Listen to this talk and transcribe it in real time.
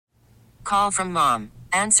Call from mom.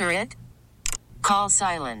 Answer it. Call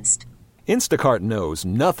silenced. Instacart knows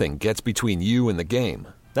nothing gets between you and the game.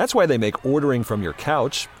 That's why they make ordering from your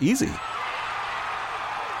couch easy.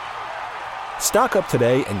 Stock up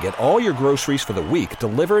today and get all your groceries for the week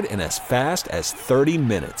delivered in as fast as 30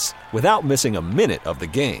 minutes without missing a minute of the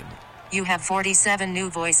game. You have 47 new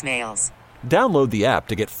voicemails. Download the app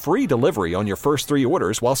to get free delivery on your first 3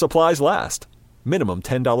 orders while supplies last. Minimum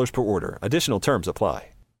 $10 per order. Additional terms apply.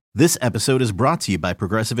 This episode is brought to you by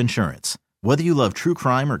Progressive Insurance. Whether you love true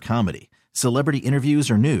crime or comedy, celebrity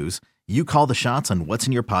interviews or news, you call the shots on what's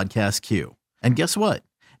in your podcast queue. And guess what?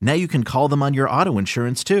 Now you can call them on your auto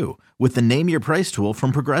insurance too with the Name Your Price tool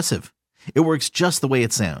from Progressive. It works just the way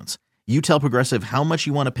it sounds. You tell Progressive how much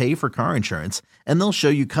you want to pay for car insurance, and they'll show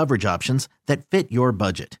you coverage options that fit your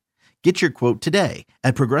budget. Get your quote today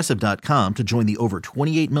at Progressive.com to join the over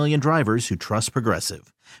 28 million drivers who trust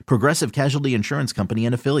Progressive. Progressive Casualty Insurance Company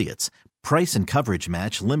and Affiliates. Price and coverage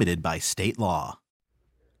match limited by state law.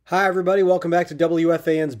 Hi, everybody. Welcome back to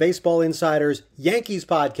WFAN's Baseball Insiders Yankees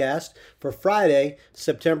podcast for Friday,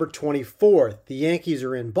 September 24th. The Yankees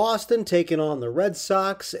are in Boston taking on the Red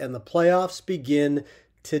Sox, and the playoffs begin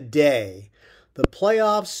today. The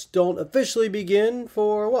playoffs don't officially begin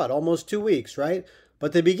for, almost 2 weeks, right?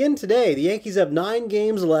 But they begin today. The Yankees have 9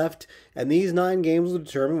 games left, and these 9 games will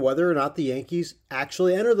determine whether or not the Yankees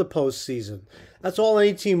actually enter the postseason. That's all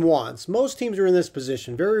any team wants. Most teams are in this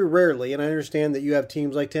position, very rarely, and I understand that you have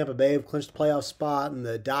teams like Tampa Bay have clinched a playoff spot, and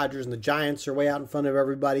the Dodgers and the Giants are way out in front of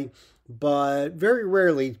everybody, but very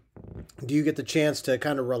rarely do you get the chance to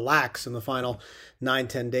kind of relax in the final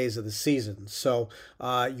 9-10 days of the season. So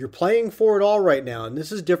you're playing for it all right now, and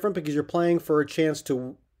this is different because you're playing for a chance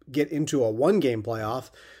to get into a 1-game playoff,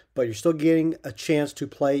 but you're still getting a chance to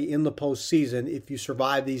play in the postseason if you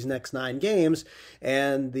survive these next 9 games.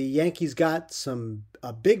 And the Yankees got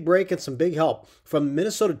a big break and some big help from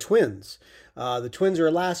Minnesota Twins. The Twins are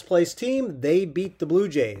a last place team. They beat the Blue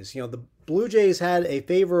Jays. The Blue Jays had a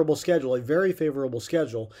favorable schedule, a very favorable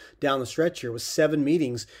schedule down the stretch here with 7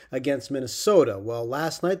 meetings against Minnesota. Well,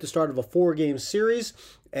 last night, the start of a 4-game series,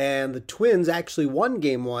 and the Twins actually won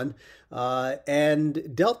Game 1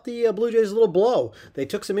 and dealt the Blue Jays a little blow. They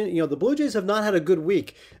took some in. The Blue Jays have not had a good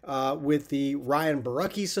week with the Ryan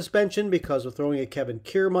Borucki suspension because of throwing at Kevin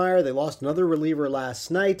Kiermaier. They lost another reliever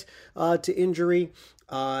last night to injury,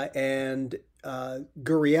 and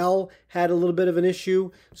Gurriel had a little bit of an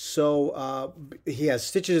issue, so he has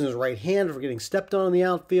stitches in his right hand for getting stepped on in the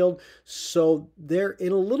outfield. So they're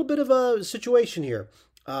in a little bit of a situation here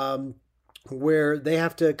where they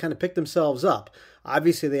have to kind of pick themselves up.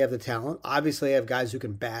 Obviously, they have the talent. Obviously, they have guys who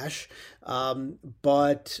can bash.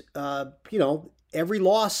 But every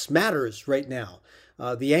loss matters right now.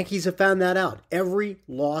 The Yankees have found that out. Every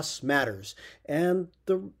loss matters. And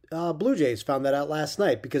the Blue Jays found that out last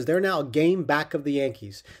night because they're now a game back of the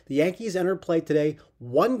Yankees. The Yankees entered play today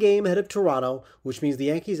 1 game ahead of Toronto, which means the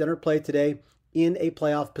Yankees entered play today in a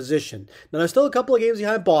playoff position. Now, there's still a couple of games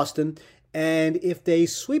behind Boston. And if they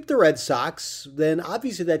sweep the Red Sox, then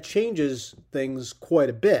obviously that changes things quite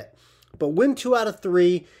a bit. But win 2 out of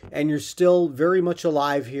 3, and you're still very much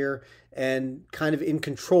alive here and kind of in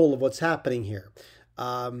control of what's happening here.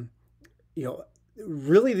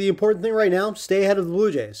 Really the important thing right now, stay ahead of the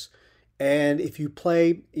Blue Jays. And if you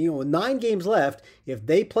play, with 9 games left, if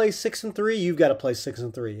they play 6-3, you've got to play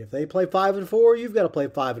 6-3. If they play 5-4, you've got to play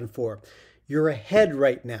 5-4. You're ahead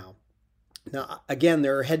right now. Now, again,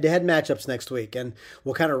 there are head-to-head matchups next week, and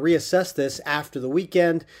we'll kind of reassess this after the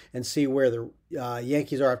weekend and see where the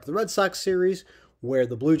Yankees are after the Red Sox series, where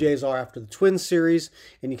the Blue Jays are after the Twins series,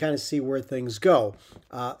 and you kind of see where things go.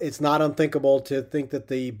 It's not unthinkable to think that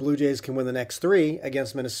the Blue Jays can win the next 3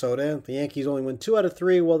 against Minnesota. If the Yankees only win 2 out of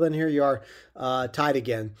 3, well, then here you are tied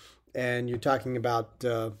again, and you're talking about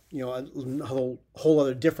a whole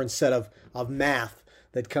other different set of math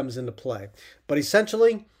that comes into play. But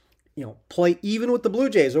essentially, play even with the Blue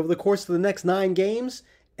Jays over the course of the next 9 games,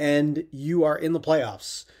 and you are in the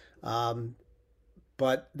playoffs.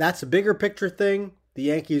 But that's a bigger picture thing. The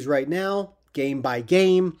Yankees right now, game by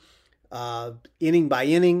game, inning by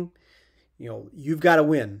inning, you've got to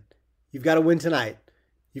win. You've got to win tonight.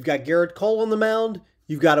 You've got Garrett Cole on the mound.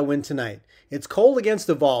 You've got to win tonight. It's Cole against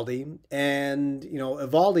Eovaldi, and,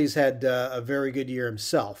 Eovaldi's had a very good year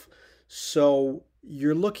himself. So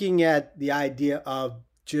you're looking at the idea of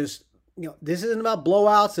just, this isn't about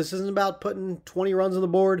blowouts. This isn't about putting 20 runs on the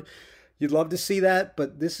board. You'd love to see that,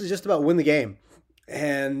 but this is just about win the game.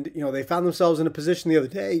 And, they found themselves in a position the other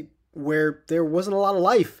day where there wasn't a lot of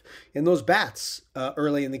life in those bats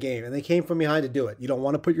early in the game, and they came from behind to do it. You don't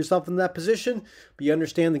want to put yourself in that position, but you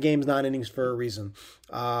understand the game's 9 innings for a reason,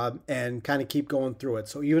 and kind of keep going through it.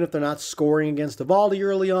 So even if they're not scoring against Eovaldi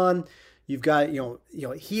early on, you've got,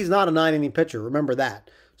 he's not a 9-inning pitcher. Remember that.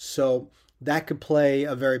 So that could play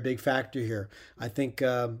a very big factor here. I think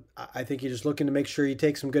you're just looking to make sure you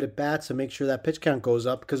take some good at bats and make sure that pitch count goes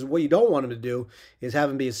up, because what you don't want him to do is have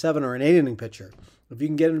him be a 7 or an 8-inning pitcher. If you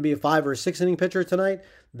can get him to be a 5 or a 6-inning pitcher tonight,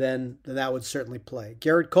 then that would certainly play.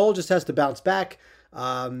 Garrett Cole just has to bounce back,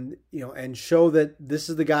 and show that this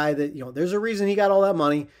is the guy that, there's a reason he got all that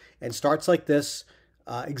money, and starts like this,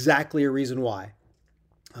 exactly a reason why.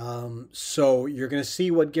 So you're going to see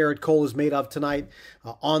what Garrett Cole is made of tonight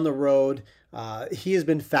on the road. He has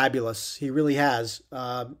been fabulous. He really has.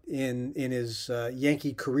 In his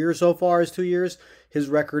Yankee career so far, his 2 years, his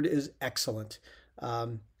record is excellent.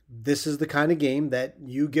 This is the kind of game that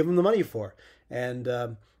you give him the money for.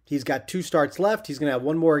 And he's got 2 starts left. He's going to have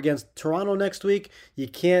 1 more against Toronto next week. You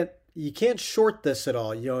can't short this at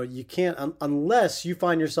all. You can't, unless you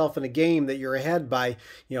find yourself in a game that you're ahead by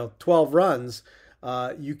 12 runs.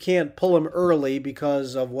 You can't pull him early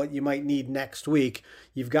because of what you might need next week.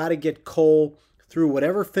 You've got to get Cole through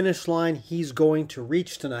whatever finish line he's going to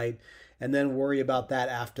reach tonight, and then worry about that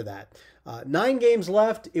after that. 9 games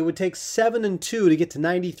left. It would take 7-2 to get to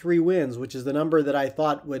 93 wins, which is the number that I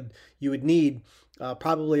thought you would need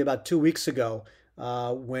probably about 2 weeks ago,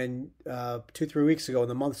 when 2-3 weeks ago when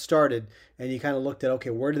the month started, and you kind of looked at,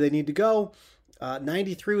 okay, where do they need to go?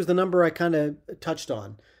 93 was the number I kind of touched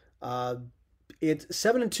on. It's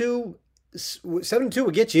 7-2. 7-2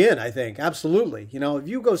 would get you in, I think. Absolutely. If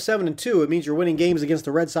you go 7-2, it means you're winning games against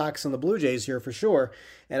the Red Sox and the Blue Jays here for sure.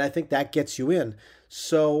 And I think that gets you in.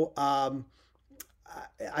 So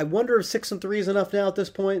I wonder if 6-3 is enough now at this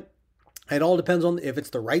point. It all depends on if it's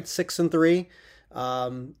the right 6-3.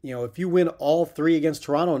 If you win all 3 against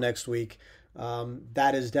Toronto next week,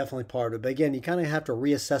 that is definitely part of it. But again, you kind of have to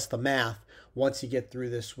reassess the math once you get through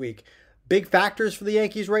this week. Big factors for the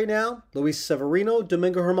Yankees right now: Luis Severino,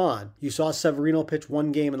 Domingo Germán. You saw Severino pitch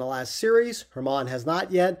 1 game in the last series. Germán has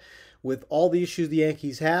not yet. With all the issues the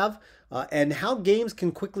Yankees have, and how games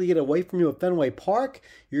can quickly get away from you at Fenway Park,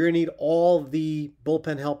 you're going to need all the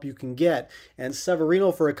bullpen help you can get. And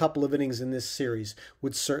Severino for a couple of innings in this series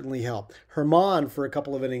would certainly help. Germán for a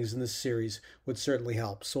couple of innings in this series would certainly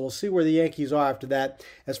help. So we'll see where the Yankees are after that.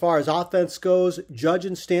 As far as offense goes, Judge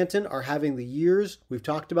and Stanton are having the years. We've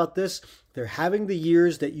talked about this. They're having the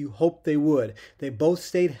years that you hoped they would. They both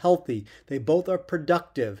stayed healthy. They both are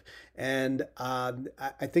productive. And I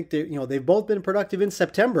think they've both been productive in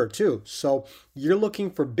September too. So you're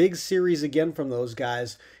looking for big series again from those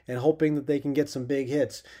guys and hoping that they can get some big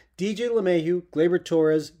hits. DJ LeMahieu, Gleyber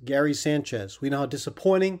Torres, Gary Sanchez. We know how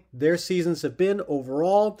disappointing their seasons have been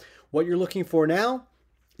overall. What you're looking for now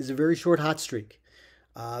is a very short hot streak.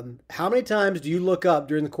 How many times do you look up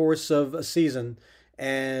during the course of a season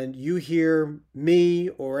and you hear me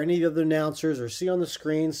or any of the other announcers or see on the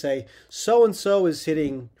screen say, so-and-so is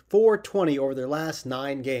hitting .420 over their last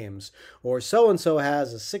 9 games, or so-and-so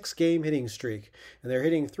has a 6-game hitting streak, and they're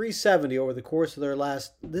hitting .370 over the course of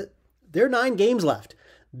their 9 games left.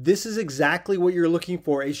 This is exactly what you're looking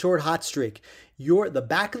for, a short hot streak. The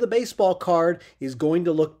back of the baseball card is going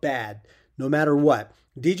to look bad, no matter what.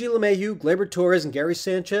 DJ LeMahieu, Gleyber Torres, and Gary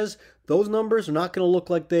Sanchez, those numbers are not going to look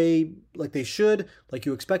like they should, like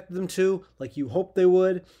you expected them to, like you hoped they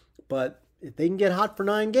would. But if they can get hot for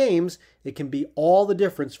 9 games, it can be all the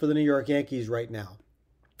difference for the New York Yankees right now.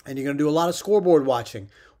 And you're going to do a lot of scoreboard watching.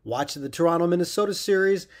 Watch the Toronto-Minnesota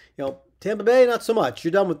series. Tampa Bay, not so much.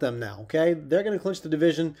 You're done with them now, okay? They're going to clinch the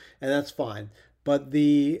division, and that's fine. But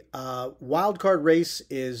the wild card race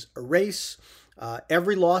is a race.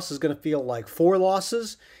 Every loss is going to feel like 4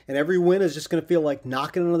 losses, and every win is just going to feel like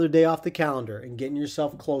knocking another day off the calendar and getting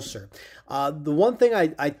yourself closer. The one thing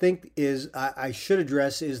I think is I should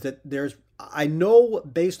address is that I know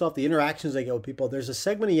based off the interactions I get with people, there's a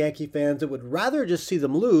segment of Yankee fans that would rather just see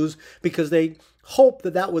them lose because they hope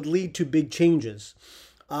that would lead to big changes.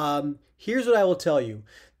 Here's what I will tell you.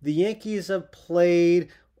 The Yankees have played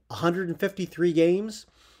 153 games.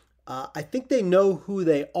 I think they know who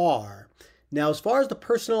they are. Now, as far as the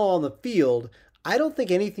personnel on the field, I don't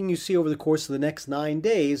think anything you see over the course of the next 9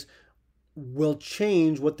 days will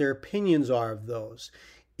change what their opinions are of those.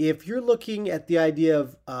 If you're looking at the idea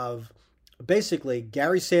of basically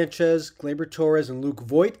Gary Sanchez, Gleyber Torres, and Luke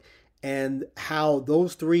Voit and how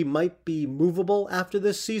those three might be movable after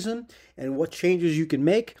this season and what changes you can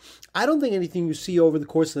make. I don't think anything you see over the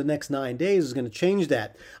course of the next 9 days is going to change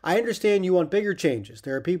that. I understand you want bigger changes.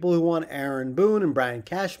 There are people who want Aaron Boone and Brian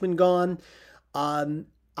Cashman gone.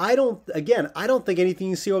 I don't think anything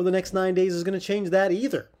you see over the next 9 days is going to change that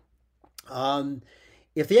either.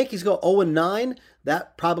 If the Yankees go 0-9,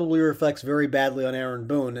 that probably reflects very badly on Aaron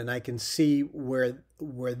Boone, and I can see where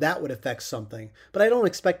that would affect something. But I don't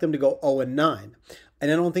expect them to go 0-9,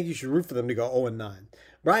 and I don't think you should root for them to go 0-9.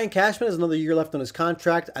 Brian Cashman has another year left on his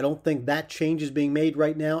contract. I don't think that change is being made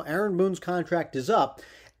right now. Aaron Boone's contract is up.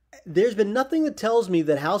 There's been nothing that tells me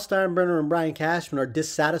that Hal Steinbrenner and Brian Cashman are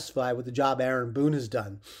dissatisfied with the job Aaron Boone has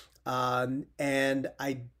done. And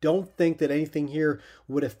I don't think that anything here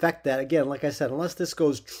would affect that. Again, like I said, unless this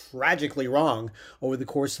goes tragically wrong over the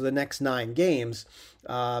course of the next 9 games,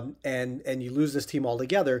 and you lose this team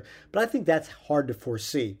altogether. But I think that's hard to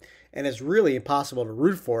foresee, and it's really impossible to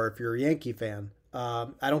root for if you're a Yankee fan.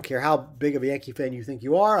 I don't care how big of a Yankee fan you think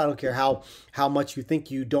you are. I don't care how much you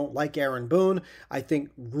think you don't like Aaron Boone. I think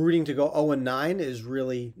rooting to go 0-9 is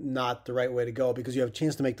really not the right way to go, because you have a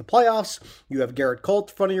chance to make the playoffs. You have Garrett Cole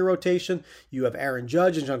at front of your rotation. You have Aaron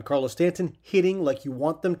Judge and Giancarlo Stanton hitting like you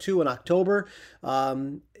want them to in October.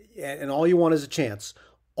 And all you want is a chance.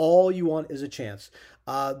 All you want is a chance.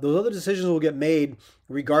 Those other decisions will get made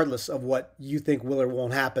regardless of what you think will or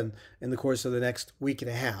won't happen in the course of the next week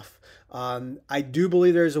and a half. I do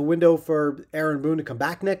believe there's a window for Aaron Boone to come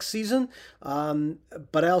back next season,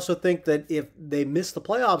 but I also think that if they miss the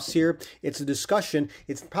playoffs here, it's a discussion.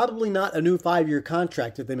 It's probably not a new 5-year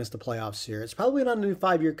contract if they miss the playoffs here. It's probably not a new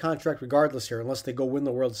 5-year contract regardless here, unless they go win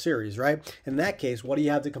the World Series, right? In that case, what do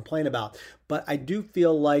you have to complain about? But I do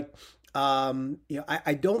feel like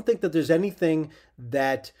I don't think that there's anything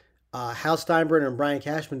that Hal Steinbrenner and Brian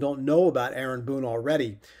Cashman don't know about Aaron Boone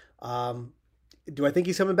already. Do I think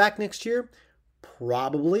he's coming back next year?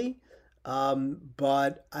 Probably.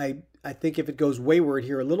 But I think if it goes wayward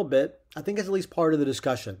here a little bit, I think it's at least part of the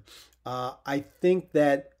discussion. I think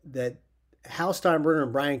that Hal Steinbrenner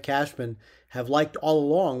and Brian Cashman have liked all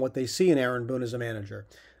along what they see in Aaron Boone as a manager.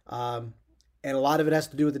 And a lot of it has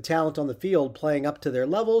to do with the talent on the field playing up to their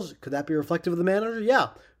levels. Could that be reflective of the manager? Yeah,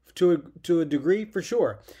 to a degree, for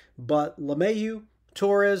sure. But LeMahieu,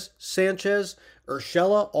 Torres, Sanchez,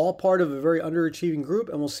 Urshela, all part of a very underachieving group,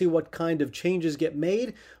 and we'll see what kind of changes get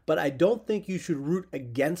made. But I don't think you should root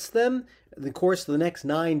against them in the course of the next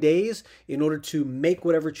 9 days in order to make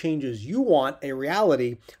whatever changes you want a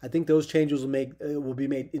reality. I think those changes will be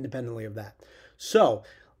made independently of that. So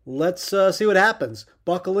let's see what happens.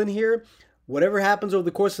 Buckle in here. Whatever happens over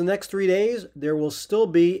the course of the next 3 days, there will still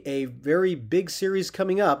be a very big series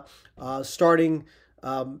coming up starting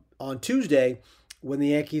on Tuesday when the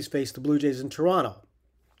Yankees face the Blue Jays in Toronto.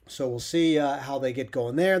 So we'll see how they get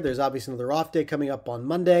going there. There's obviously another off day coming up on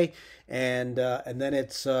Monday, and then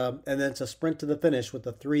it's a sprint to the finish with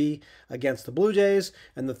the 3 against the Blue Jays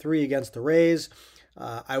and the 3 against the Rays.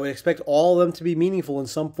 I would expect all of them to be meaningful in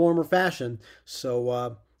some form or fashion.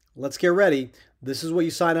 So let's get ready. This is what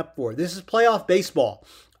you sign up for. This is playoff baseball.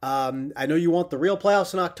 I know you want the real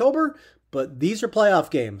playoffs in October, but these are playoff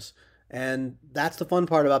games. And that's the fun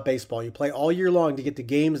part about baseball. You play all year long to get to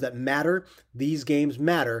games that matter. These games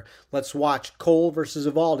matter. Let's watch Cole versus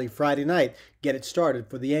Eovaldi Friday night. Get it started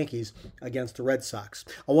for the Yankees against the Red Sox.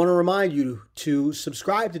 I want to remind you to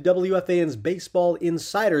subscribe to WFAN's Baseball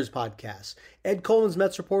Insiders podcast. Ed Coleman's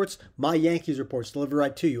Mets reports, my Yankees reports delivered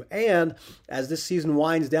right to you. And as this season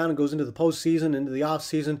winds down and goes into the postseason, into the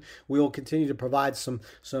offseason, we will continue to provide some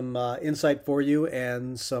insight for you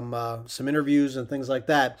and some interviews and things like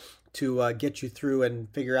that to get you through and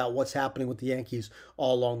figure out what's happening with the Yankees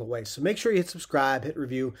all along the way. So make sure you hit subscribe, hit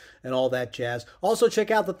review, and all that jazz. Also, check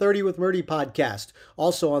out the 30 with Murdy podcast,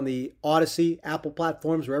 also on the Odyssey, Apple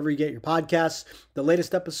platforms, wherever you get your podcasts. The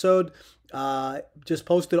latest episode just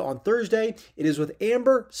posted on Thursday. It is with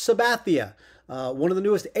Amber Sabathia, one of the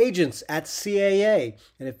newest agents at CAA.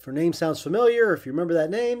 And if her name sounds familiar, if you remember that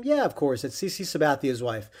name, yeah, of course, it's CC Sabathia's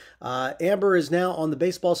wife. Amber is now on the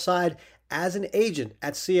baseball side as an agent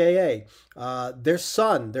at CAA.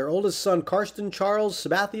 Their oldest son, Karsten Charles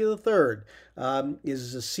Sabathia III,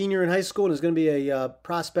 is a senior in high school and is going to be a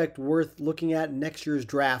prospect worth looking at in next year's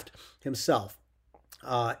draft himself.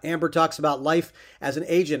 Amber talks about life as an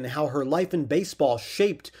agent and how her life in baseball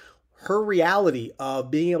shaped her reality of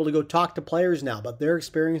being able to go talk to players now about their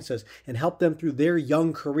experiences and help them through their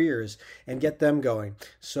young careers and get them going.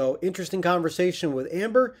 So interesting conversation with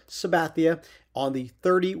Amber Sabathia. on the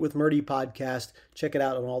 30 with Murdy podcast. Check it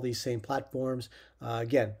out on all these same platforms.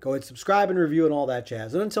 Again, go ahead, subscribe and review and all that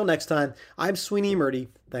jazz. And until next time, I'm Sweeney Murdy.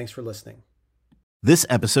 Thanks for listening. This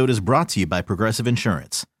episode is brought to you by Progressive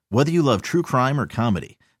Insurance. Whether you love true crime or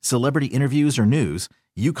comedy, celebrity interviews or news,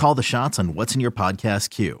 you call the shots on what's in your podcast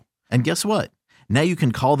queue. And guess what? Now you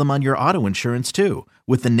can call them on your auto insurance too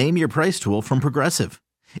with the Name Your Price tool from Progressive.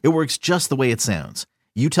 It works just the way it sounds.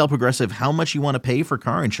 You tell Progressive how much you want to pay for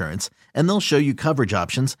car insurance, and they'll show you coverage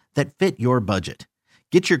options that fit your budget.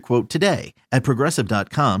 Get your quote today at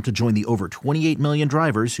Progressive.com to join the over 28 million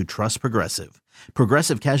drivers who trust Progressive.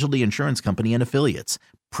 Progressive Casualty Insurance Company and Affiliates.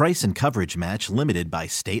 Price and coverage match limited by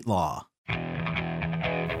state law.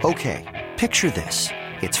 Okay, picture this.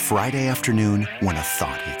 It's Friday afternoon when a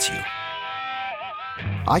thought hits you.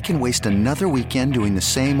 I can waste another weekend doing the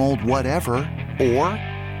same old whatever, or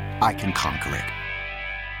I can conquer it.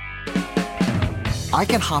 I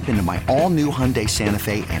can hop into my all-new Hyundai Santa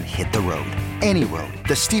Fe and hit the road. Any road.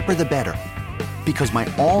 The steeper, the better. Because my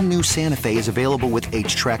all-new Santa Fe is available with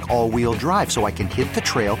H-Track all-wheel drive, so I can hit the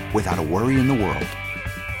trail without a worry in the world.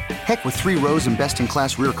 Heck, with 3 rows and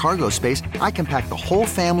best-in-class rear cargo space, I can pack the whole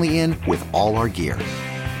family in with all our gear.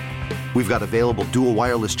 We've got available dual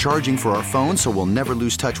wireless charging for our phones, so we'll never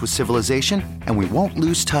lose touch with civilization, and we won't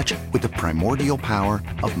lose touch with the primordial power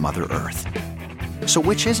of Mother Earth. So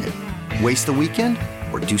which is it? Waste the weekend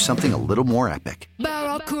or do something a little more epic?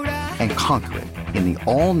 And conquer it in the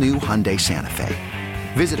all-new Hyundai Santa Fe.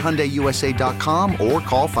 Visit HyundaiUSA.com or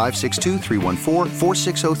call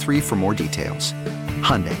 562-314-4603 for more details.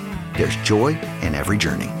 Hyundai, there's joy in every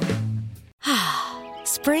journey.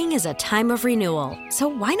 Spring is a time of renewal, so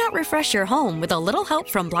why not refresh your home with a little help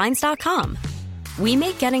from Blinds.com? We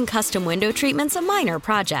make getting custom window treatments a minor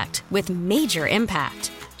project with major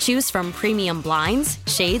impact. Choose from premium blinds,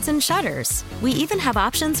 shades, and shutters. We even have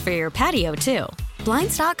options for your patio, too.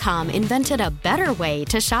 Blinds.com invented a better way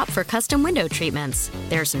to shop for custom window treatments.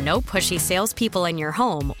 There's no pushy salespeople in your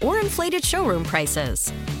home or inflated showroom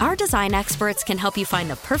prices. Our design experts can help you find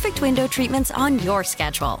the perfect window treatments on your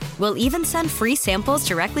schedule. We'll even send free samples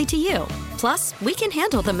directly to you. Plus, we can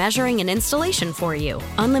handle the measuring and installation for you.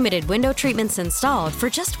 Unlimited window treatments installed for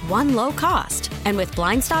just one low cost. And with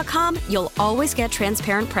Blinds.com, you'll always get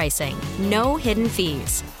transparent pricing. No hidden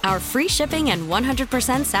fees. Our free shipping and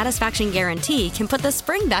 100% satisfaction guarantee can put the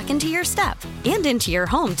spring back into your step and into your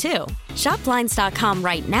home, too. Shop Blinds.com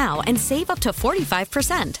right now and save up to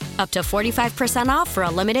 45%. Up to 45% off for a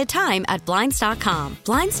limited time at Blinds.com.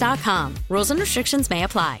 Blinds.com. Rules and restrictions may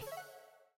apply.